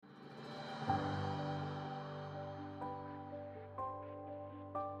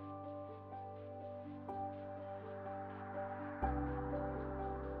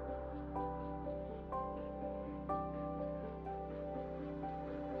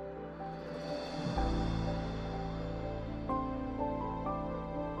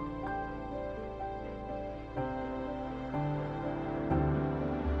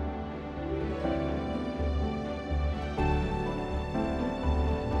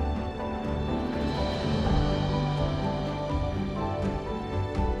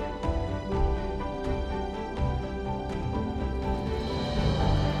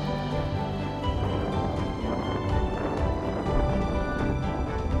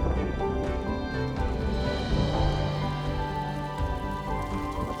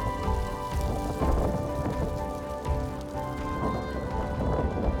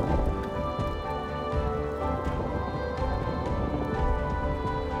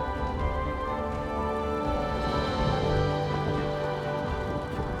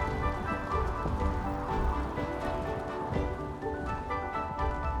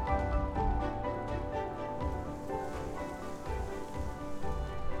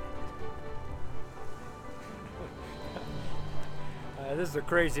This is a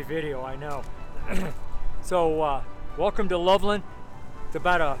crazy video, I know. So, welcome to Loveland. It's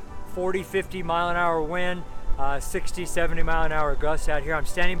about a 40, 50 mile an hour wind, 60, 70 mile an hour gusts out here. I'm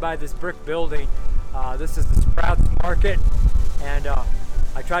standing by this brick building. This is the Sprouts Market, and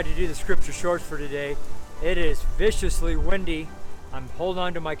I tried to do the scripture shorts for today. It is viciously windy. I'm holding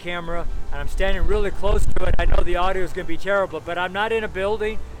on to my camera, and I'm standing really close to it. I know the audio is going to be terrible, but I'm not in a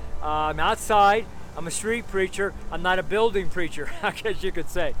building. I'm outside. I'm a street preacher. I'm not a building preacher, I guess you could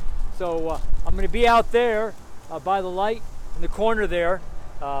say. So I'm going to be out there by the light in the corner there.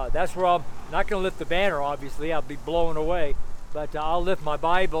 That's where I'm not going to lift the banner, obviously. I'll be blowing away. But I'll lift my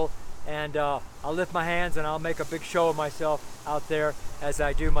Bible, and I'll lift my hands, and I'll make a big show of myself out there as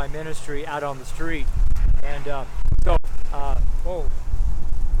I do my ministry out on the street. And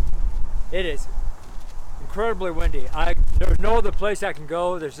it is incredibly windy. There's no other place I can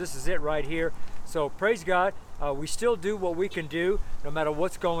go. This is it right here. So praise God. We still do what we can do no matter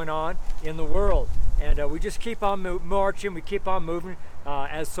what's going on in the world. And we just keep on marching. We keep on moving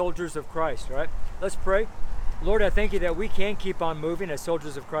as soldiers of Christ, right? Let's pray. Lord, I thank you that we can keep on moving as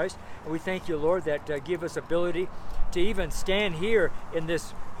soldiers of Christ. And we thank you, Lord, that give us ability to even stand here in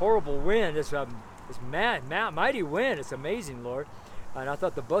this horrible wind, this mighty wind. It's amazing, Lord. And I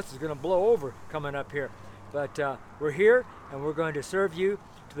thought the bus was going to blow over coming up here. But we're here, and we're going to serve you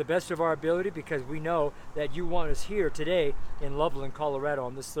to the best of our ability, because we know that you want us here today in Loveland, Colorado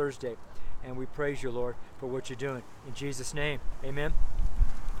on this Thursday. And we praise you, Lord, for what you're doing. In Jesus' name, amen.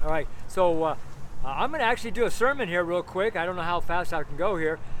 All right, so I'm going to actually do a sermon here real quick. I don't know how fast I can go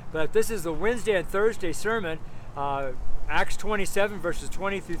here, but this is the Wednesday and Thursday sermon, Acts 27, verses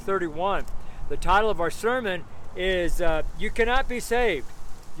 20 through 31. The title of our sermon is You Cannot Be Saved.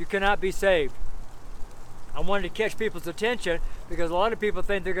 You cannot be saved. I wanted to catch people's attention because a lot of people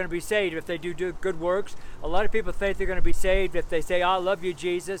think they're going to be saved if they do good works. A lot of people think they're going to be saved if they say, I love you,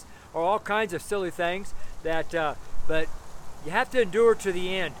 Jesus, or all kinds of silly things. But you have to endure to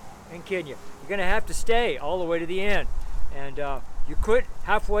the end, and can you? You're going to have to stay all the way to the end. And you quit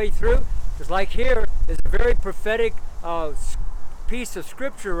halfway through, because like here is a very prophetic piece of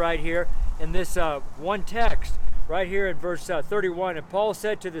scripture right here in this one text, right here in verse 31. And Paul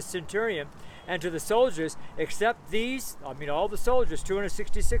said to the centurion and to the soldiers, except these, all the soldiers,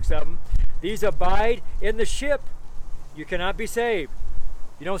 266 of them, these abide in the ship, you cannot be saved.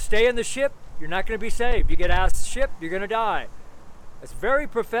 You don't stay in the ship, you're not going to be saved. You get out of the ship, you're going to die. It's very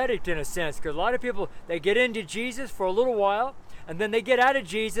prophetic in a sense, because a lot of people, they get into Jesus for a little while, and then they get out of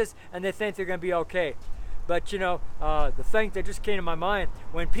Jesus, and they think they're going to be okay. But the thing that just came to my mind,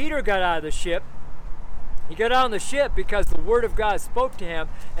 when Peter got out of the ship, he got out on the ship because the word of God spoke to him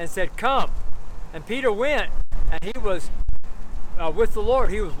and said, come. And Peter went, and he was with the Lord.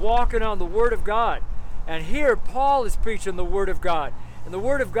 He was walking on the word of God. And here Paul is preaching the word of God. And the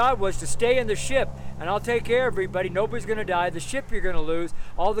word of God was to stay in the ship, and I'll take care of everybody. Nobody's going to die. The ship you're going to lose.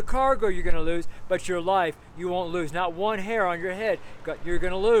 All the cargo you're going to lose, but your life you won't lose. Not one hair on your head you're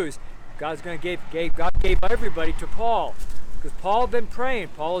going to lose. God gave everybody to Paul, because Paul had been praying.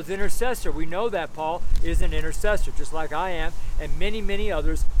 Paul is intercessor. We know that Paul is an intercessor, just like I am, and many, many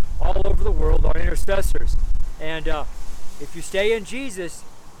others all over the world are intercessors. And if you stay in Jesus,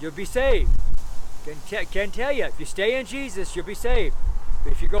 you'll be saved. Can tell you, if you stay in Jesus, you'll be saved.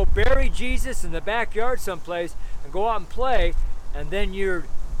 But if you go bury Jesus in the backyard someplace and go out and play, and then your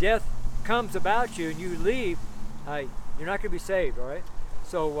death comes about you and you leave, you're not going to be saved, all right?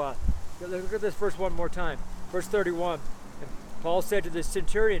 So look at this verse one more time. Verse 31. And Paul said to the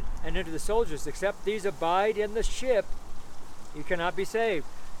centurion and to the soldiers, except these abide in the ship, you cannot be saved.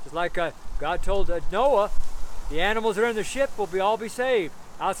 It's like God told Noah, the animals that are in the ship will all be saved.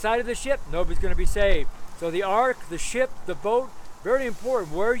 Outside of the ship, nobody's going to be saved. So the ark, the ship, the boat, very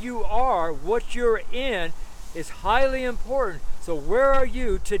important. Where you are, what you're in, is highly important. So where are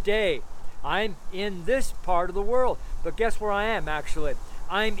you today? I'm in this part of the world. But guess where I am, actually?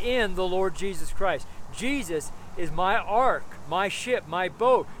 I'm in the Lord Jesus Christ. Jesus is my ark, my ship, my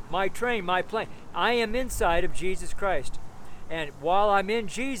boat, my train, my plane. I am inside of Jesus Christ. And while I'm in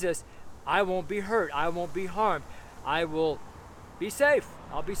Jesus, I won't be hurt. I won't be harmed. I will be safe.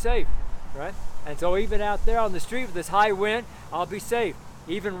 I'll be safe, right? And so even out there on the street with this high wind, I'll be safe.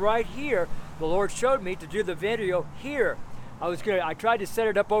 Even right here, the Lord showed me to do the video here. I tried to set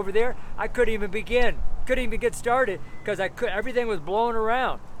it up over there. I couldn't even begin. Couldn't even get started because everything was blowing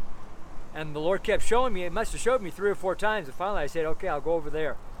around. And the Lord kept showing me. It must have showed me 3 or 4 times. And finally I said, okay, I'll go over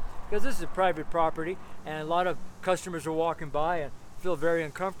there. Because this is a private property, and a lot of customers are walking by and feel very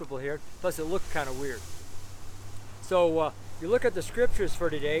uncomfortable here. Plus it looked kind of weird. So you look at the scriptures for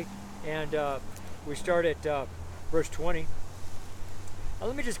today, and we start at verse 20.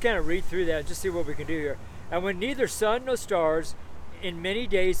 Let me just kind of read through that and just see what we can do here. And when neither sun nor stars in many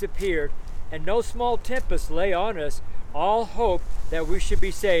days appeared, and no small tempest lay on us, all hope that we should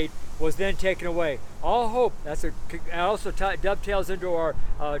be saved was then taken away. All hope, also dovetails into our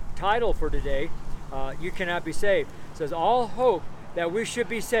title for today, You Cannot Be Saved. It says, all hope that we should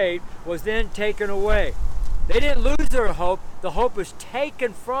be saved was then taken away. They didn't lose their hope. The hope was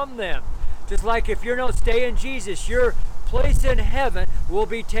taken from them. Just like if you don't stay in Jesus, your place in heaven will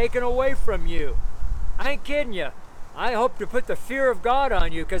be taken away from you. I ain't kidding you. I hope to put the fear of God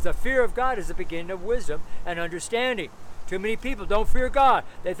on you, because the fear of God is the beginning of wisdom and understanding. Too many people don't fear God.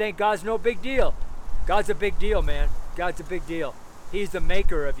 They think God's no big deal. God's a big deal, man. God's a big deal. He's the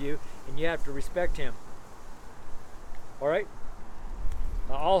maker of you, and you have to respect him. All right?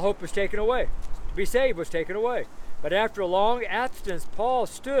 All hope was taken away. To be saved was taken away. But after a long abstinence, Paul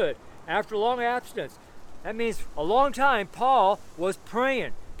stood. After a long abstinence, that means a long time, Paul was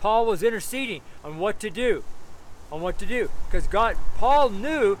praying. Paul was interceding on what to do. Because Paul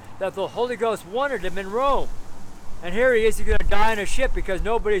knew that the Holy Ghost wanted him in Rome. And here he is, he's going to die in a ship because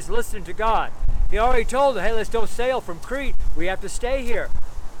nobody's listening to God. He already told them, hey, let's don't sail from Crete. We have to stay here.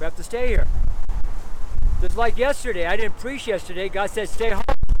 We have to stay here. Just like yesterday, I didn't preach yesterday. God said, stay home.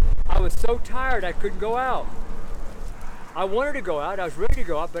 I was so tired, I couldn't go out. I wanted to go out. I was ready to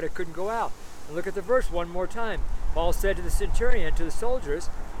go out, but I couldn't go out. And look at the verse one more time. Paul said to the centurion, to the soldiers,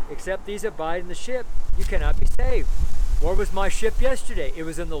 except these abide in the ship, you cannot be saved. Where was my ship yesterday? It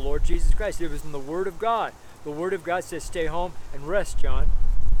was in the Lord Jesus Christ. It was in the Word of God. The Word of God says, stay home and rest, John.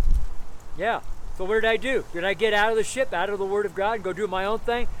 Yeah. So what did I do? Did I get out of the ship, out of the Word of God, and go do my own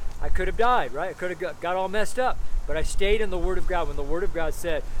thing? I could have died, right? I could have got all messed up. But I stayed in the Word of God. When the Word of God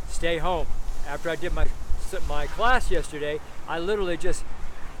said, stay home. After I did my class yesterday, I literally just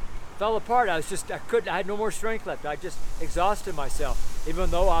fell apart. I had no more strength left. I just exhausted myself, even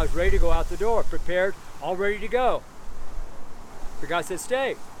though I was ready to go out the door, prepared, all ready to go. The guy said,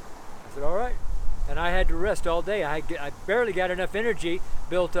 stay. I said, all right. And I had to rest all day. I barely got enough energy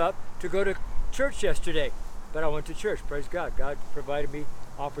built up to go to church yesterday. But I went to church, praise God. God provided me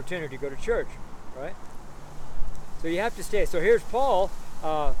opportunity to go to church, right? So you have to stay. So here's Paul.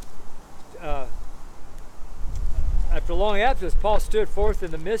 After long absence, Paul stood forth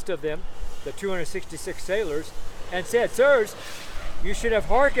in the midst of them, the 266 sailors, and said, sirs, you should have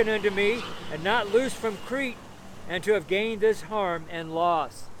hearkened unto me, and not loosed from Crete, and to have gained this harm and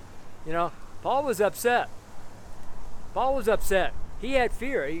loss. You know, Paul was upset. Paul was upset. He had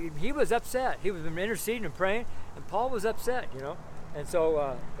fear. He was upset. He was interceding and praying, and Paul was upset, you know. And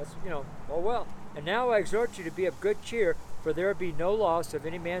so, that's, you know, oh well. And now I exhort you to be of good cheer, for there be no loss of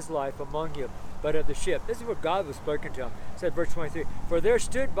any man's life among you, but of the ship. This is what God was speaking to him. It said, verse 23, for there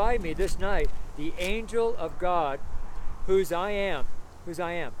stood by me this night the angel of God, whose I am. Whose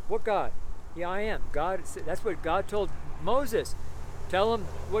I am. What God? Yeah, I am. God. That's what God told Moses. Tell him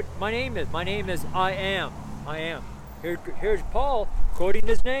what my name is. My name is I am. I am. Here's Paul quoting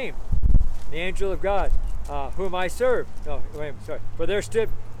his name. The angel of God, whom I serve. No, wait, sorry. For there stood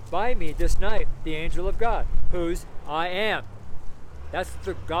by me this night the angel of God, whose I am. That's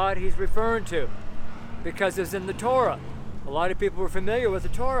the God he's referring to, because it's in the Torah. A lot of people were familiar with the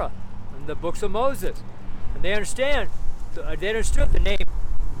Torah and the books of Moses, and they understood the name.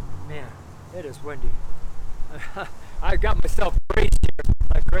 Man, it is windy. I got myself crazy here.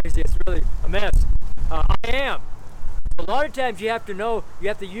 Not crazy, it's really a mess. I am. A lot of times you have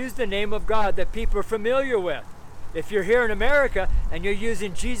to use the name of God that people are familiar with. If you're here in America and you're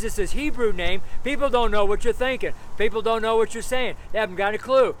using Jesus' Hebrew name, people don't know what you're thinking. People don't know what you're saying. They haven't got a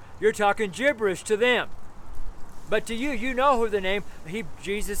clue. You're talking gibberish to them. But to you, you know who the name,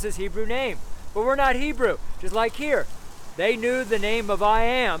 Jesus' Hebrew name. But we're not Hebrew. Just like here. They knew the name of I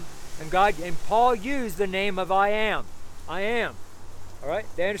am, and Paul used the name of I am. I am. All right?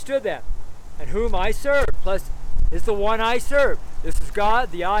 They understood that. And whom I serve. Plus, is the one I serve. This is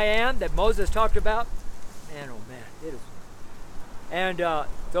God, the I am that Moses talked about. Man, oh man, it is. And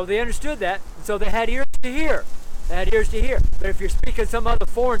so they understood that, and so they had ears to hear. They had ears to hear. But if you're speaking some other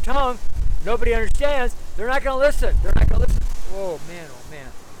foreign tongue, nobody understands, they're not going to listen. They're not going to listen. Oh man,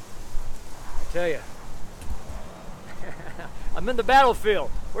 I tell you. I'm in the battlefield.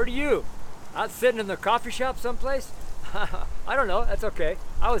 Where are you? Out sitting in the coffee shop someplace? I don't know, that's okay.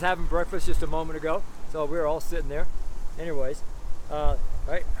 I was having breakfast just a moment ago, so we were all sitting there. Anyways,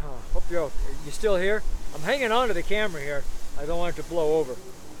 right? Hope you're still here. I'm hanging on to the camera here. I don't want it to blow over.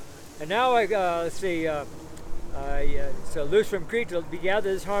 And now let's see. So loose from Crete to be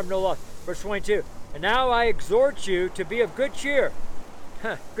gathered this harm no loss. Verse 22. And now I exhort you to be of good cheer.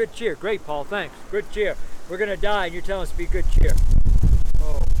 Good cheer. Great, Paul. Thanks. Good cheer. We're going to die, and you're telling us to be good cheer.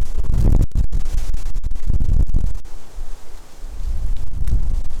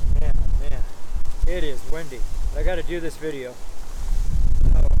 It is windy. I got to do this video.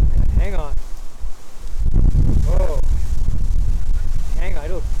 Oh, man. Hang on. Whoa. Hang on.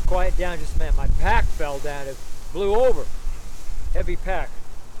 It'll quiet down just a minute. My pack fell down. It blew over. Heavy pack.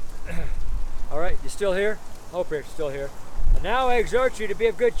 All right. You still here? Hope you're still here. And now I exhort you to be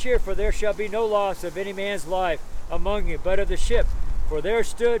of good cheer, for there shall be no loss of any man's life among you, but of the ship. For there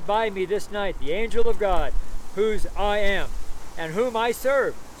stood by me this night the angel of God, whose I am, and whom I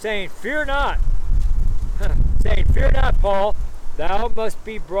serve, saying, Fear not. Saying, Fear not, Paul, thou must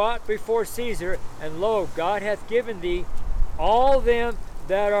be brought before Caesar, and lo, God hath given thee all them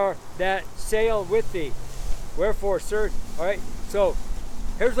that sail with thee. Wherefore, sir, all right, so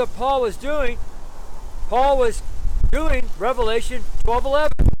here's what Paul was doing. Paul was doing Revelation 12:11.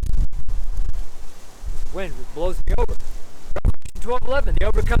 Wind blows me over. Revelation 12:11. They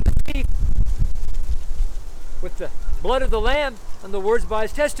overcome the thief with the blood of the Lamb and the words by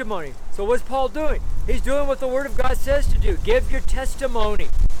his testimony. So what's Paul doing? He's doing what the Word of God says to do. Give your testimony.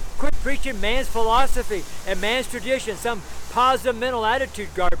 Quit preaching man's philosophy and man's tradition, some positive mental attitude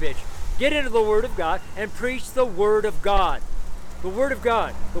garbage. Get into the Word of God and preach the Word of God. The Word of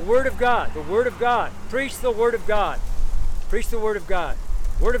God. The Word of God. The Word of God. Preach the Word of God. Preach the Word of God.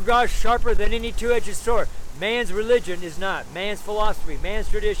 Word of God is sharper than any two-edged sword. Man's religion is not. Man's philosophy, man's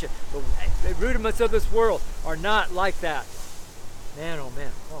tradition, the rudiments of this world are not like that. Man, oh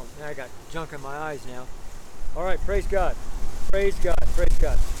man. Oh, now I got junk in my eyes now. All right, praise God. Praise God. Praise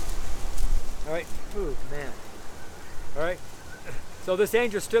God. All right. Ooh, man. All right. So this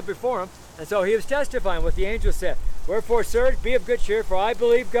angel stood before him, and so he was testifying what the angel said. Wherefore, sir, be of good cheer, for I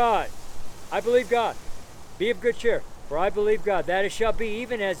believe God. I believe God. Be of good cheer, for I believe God, that it shall be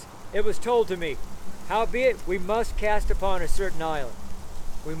even as it was told to me. Howbeit, we must cast upon a certain island.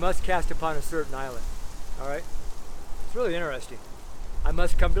 We must cast upon a certain island. All right? It's really interesting. I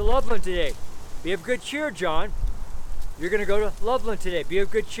must come to Loveland today. Be of good cheer, John. You're going to go to Loveland today. Be of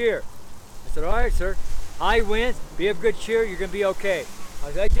good cheer. I said, all right, sir. High winds, be of good cheer. You're going to be okay.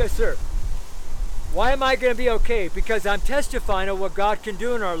 I said, yes, sir. Why am I going to be okay? Because I'm testifying of what God can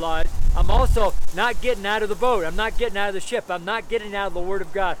do in our lives. I'm also not getting out of the boat. I'm not getting out of the ship. I'm not getting out of the Word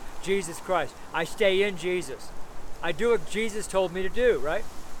of God, Jesus Christ. I stay in Jesus. I do what Jesus told me to do, right?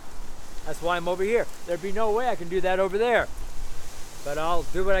 That's why I'm over here. There'd be no way I can do that over there. But I'll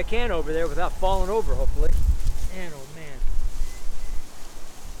do what I can over there without falling over, hopefully. Man, oh man.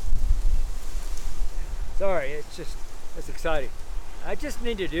 Sorry, it's exciting. I just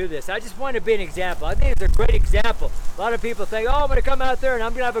need to do this. I just want to be an example. I think it's a great example. A lot of people think, oh, I'm going to come out there and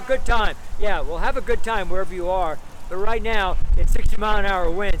I'm going to have a good time. Yeah, well, have a good time wherever you are. But right now, in 60-mile-an-hour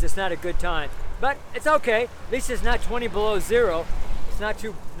winds, it's not a good time. But it's okay. At least it's not 20 below zero. It's not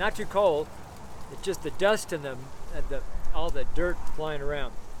too cold. It's just the dust and all the dirt flying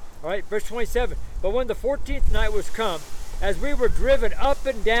around. All right, verse 27. But when the 14th night was come, as we were driven up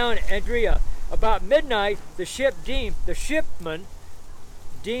and down Andrea, about midnight, the shipmen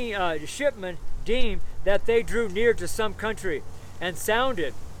deemed that they drew near to some country, and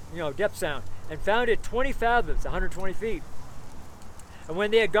sounded, depth sound, and found it 20 fathoms, 120 feet. And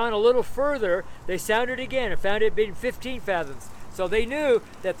when they had gone a little further, they sounded again and found it being 15 fathoms. So they knew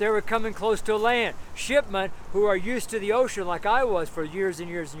that they were coming close to land. Shipmen who are used to the ocean, like I was for years and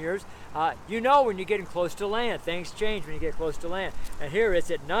years and years, when you're getting close to land. Things change when you get close to land. And here it's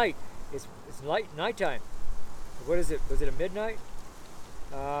at night. It's nighttime. What is it? Was it a midnight?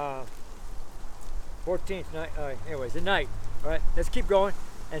 14th night. Anyways, the night. All right, let's keep going.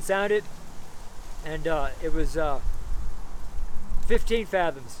 And sounded, and it was 15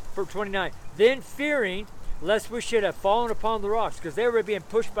 fathoms for 29. Then fearing lest we should have fallen upon the rocks, because they were being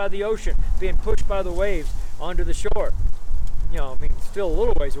pushed by the ocean, being pushed by the waves onto the shore. Still a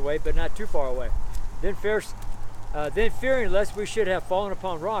little ways away, but not too far away. Then fearing lest we should have fallen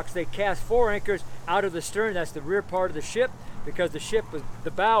upon rocks, they cast 4 anchors out of the stern. That's the rear part of the ship, because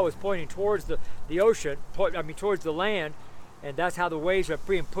the bow was pointing towards the ocean, towards the land, and that's how the waves are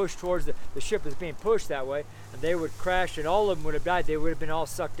being pushed towards the ship is being pushed that way, and they would crash, and all of them would have died. They would have been all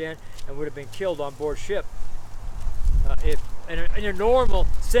sucked in and would have been killed on board ship, in a normal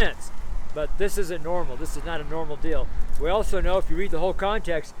sense. But this isn't normal. This is not a normal deal. We also know, if you read the whole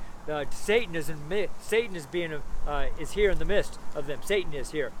context, Satan is here in the midst of them. Satan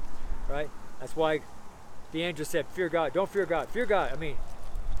is here, right? That's why the angel said, "Fear God." Don't fear God. Fear God.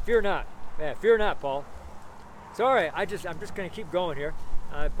 Fear not. Yeah, fear not, Paul. Sorry, I'm just going to keep going here.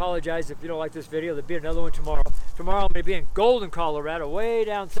 I apologize if you don't like this video. There'll be another one tomorrow. Tomorrow I'm going to be in Golden, Colorado, way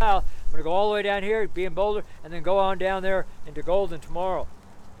down south. I'm going to go all the way down here, be in Boulder, and then go on down there into Golden tomorrow.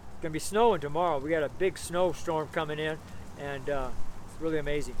 It's going to be snowing tomorrow. We got a big snowstorm coming in, and it's really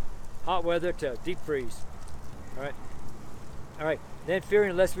amazing. hot weather to deep freeze. All right. All right. Then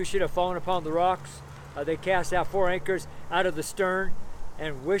fearing lest we should have fallen upon the rocks, they cast out 4 anchors out of the stern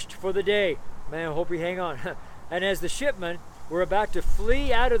and wished for the day. Man, I hope we hang on. And as the shipmen were about to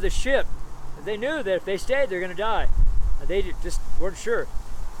flee out of the ship, they knew that if they stayed, they're going to die. And they just weren't sure.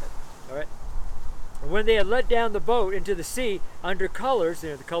 All right. And when they had let down the boat into the sea under colors,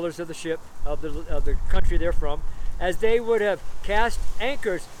 the colors of the ship, of the country they're from, as they would have cast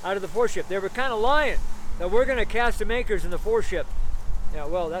anchors out of the foreship. They were kind of lying that we're going to cast some anchors in the foreship. Yeah,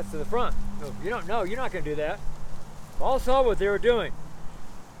 well, that's to the front. No, you don't know. You're not going to do that. Paul saw what they were doing.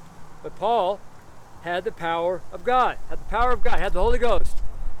 But Paul had the power of God, had the Holy Ghost.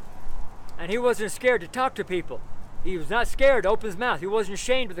 And he wasn't scared to talk to people. He was not scared to open his mouth. He wasn't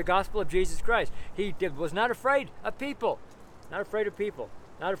ashamed of the gospel of Jesus Christ. He was not afraid of people. Not afraid of people.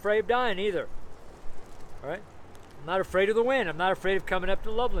 Not afraid of dying either. All right? I'm not afraid of the wind. I'm not afraid of coming up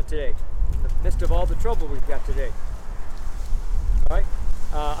to Loveland today, in the midst of all the trouble we've got today. All right?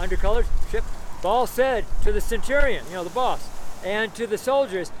 Under colors, ship. Paul said to the centurion, the boss, and to the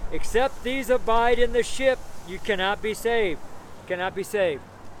soldiers, except these abide in the ship, you cannot be saved. Cannot be saved.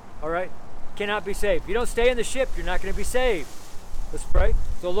 All right? Cannot be saved. If you don't stay in the ship, you're not going to be saved. Let's pray.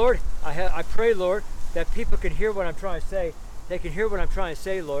 So, Lord, I pray, Lord, that people can hear what I'm trying to say. They can hear what I'm trying to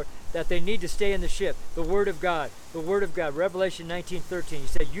say, Lord, that they need to stay in the ship. The Word of God. The Word of God. Revelation 19:13. You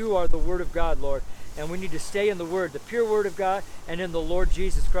said, you are the Word of God, Lord. And we need to stay in the Word, the pure Word of God, and in the Lord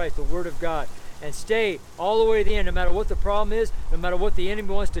Jesus Christ, the Word of God. And stay all the way to the end, no matter what the problem is, no matter what the enemy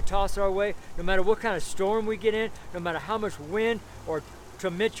wants to toss our way, no matter what kind of storm we get in, no matter how much wind or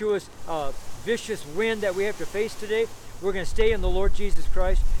tumultuous, vicious wind that we have to face today, we're going to stay in the Lord Jesus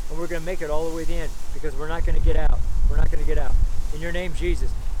Christ, and we're going to make it all the way to the end, because we're not going to get out. We're not going to get out. In your name,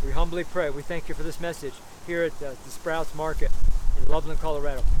 Jesus, we humbly pray. We thank you for this message here at the Sprouts Market in Loveland,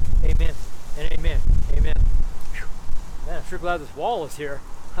 Colorado. Amen and amen. Amen. Whew. Man, I'm sure glad this wall is here.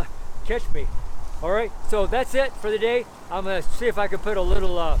 Catch me. All right, so that's it for the day. I'm going to see if I can put a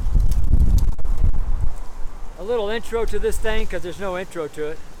little intro to this thing, because there's no intro to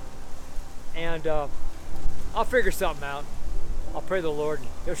it. And I'll figure something out. I'll pray the Lord, and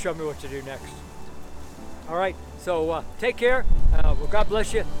He'll show me what to do next. All right, so take care. Well, God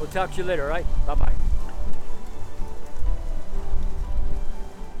bless you. We'll talk to you later, all right? Bye-bye.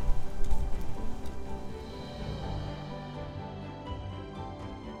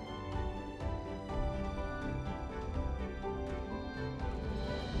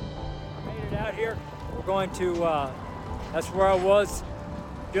 Out here, we're going to that's where I was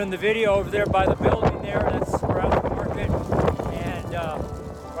doing the video, over there by the building there. That's Sprouts Market, and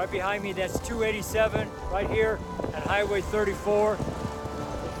right behind me, that's 287 right here, and Highway 34.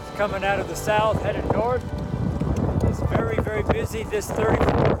 It's coming out of the south, headed north. It's very, very busy. This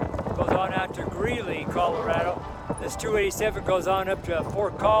 34 goes on out to Greeley, Colorado. This 287 goes on up to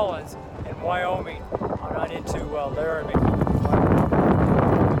Fort Collins in Wyoming, on into Laramie.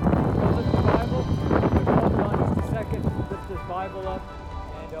 Lift this Bible up,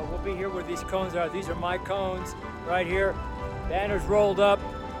 and we'll be here where these cones are. These are my cones right here. Banner's rolled up.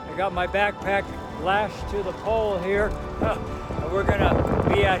 I got my backpack lashed to the pole here. And we're gonna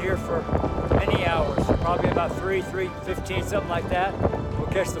be out here for many hours, probably about 3:15, something like that. We'll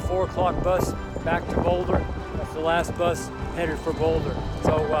catch the 4 o'clock bus back to Boulder. That's the last bus headed for Boulder.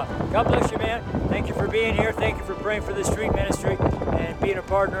 So God bless you, man. Thank you for being here. Thank you for praying for the street ministry and being a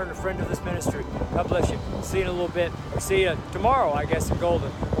partner and a friend of this ministry. God bless you. See you in a little bit. Or see you tomorrow, I guess, in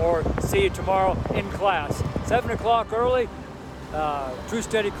Golden. Or see you tomorrow in class. 7 o'clock early, True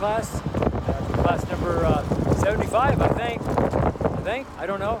Study class. Class number 75, I think. I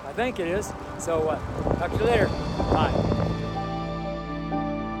don't know. I think it is. So talk to you later. Bye.